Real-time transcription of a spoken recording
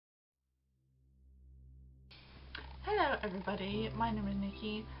everybody, my name is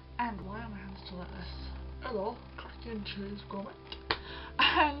Nikki, and why are my hands still like this? Hello, cracking cheese grommet.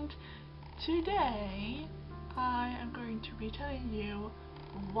 And today I am going to be telling you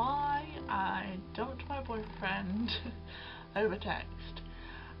why I dumped my boyfriend over text.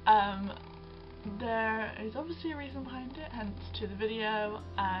 There is obviously a reason behind it, hence to the video,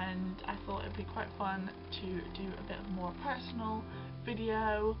 and I thought it'd be quite fun to do a bit of more personal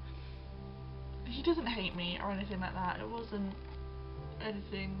video. He doesn't hate me or anything like that. It wasn't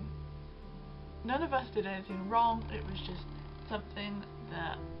anything, none of us did anything wrong. It was just something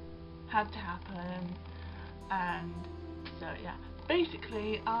that had to happen. And so yeah,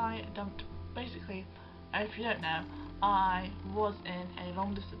 basically if you don't know, I was in a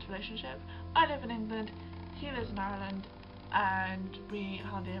long distance relationship. I live in England, he lives in Ireland, and we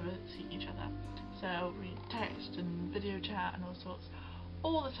hardly ever see each other. So we text and video chat and all sorts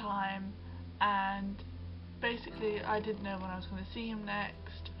all the time. And basically I didn't know when I was going to see him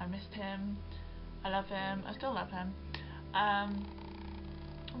next. I missed him, I love him, I still love him,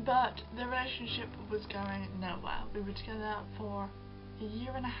 but the relationship was going nowhere. We were together for a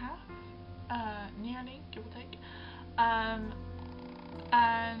year and a half, nearly, give or take,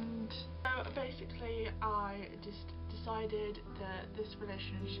 and so basically I just decided that this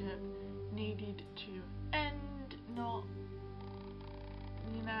relationship needed to end, not,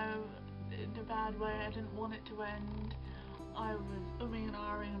 you know, in a bad way. I didn't want it to end. I was umming and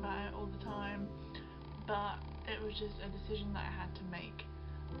ahhing about it all the time, but it was just a decision that I had to make.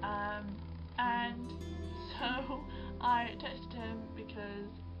 And so I texted him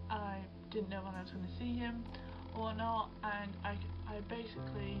because I didn't know when I was going to see him or not, and I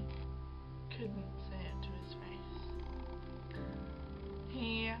basically couldn't say it to his face.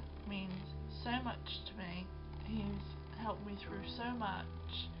 He means so much to me. He's helped me through so much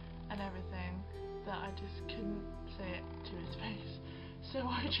and everything that I just couldn't say it to his face. So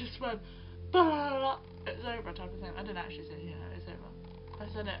I just went, blah, blah, blah, it's over type of thing. I didn't actually say, you know, it's over. I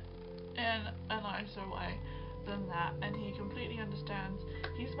said it in a nicer way than that, and he completely understands.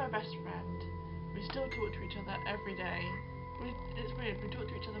 He's my best friend. We still talk to each other every day. It's weird, we talk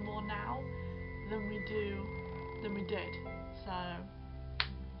to each other more now than we did. So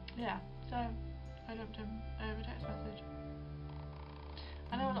yeah, so I dumped him over text message.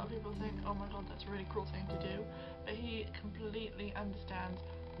 I know a lot of people think, oh my god, that's a really cruel thing to do, but he completely understands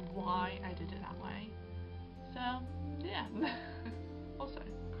why I did it that way. So yeah. Also,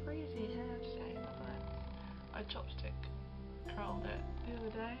 crazy hair today, look at that. I chopstick curled it the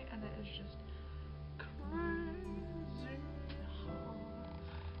other day and it is just crazy hard.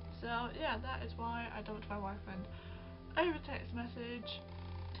 So yeah, that is why I dumped my boyfriend over text message.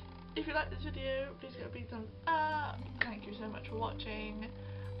 If you like this video, please give it a big thumbs up. Thank you so much for watching.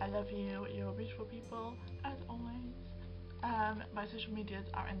 I love you. You're beautiful people, as always. My social medias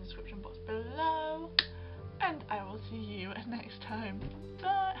are in the description box below. And I will see you next time.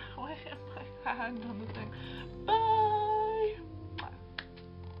 Bye. Why am I hand on the thing? Bye.